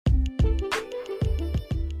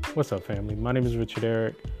What's up, family? My name is Richard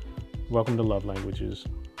Eric. Welcome to Love Languages.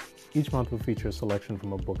 Each month will feature a selection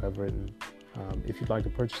from a book I've written. If you'd like to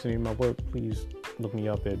purchase any of my work, please look me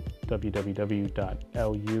up at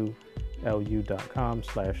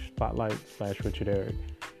www.lulu.com/spotlight/Richard Eric.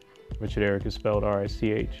 Richard Eric is spelled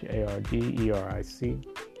RICHARDERIC.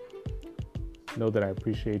 Know that I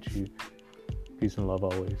appreciate you. Peace and love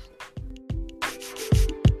always.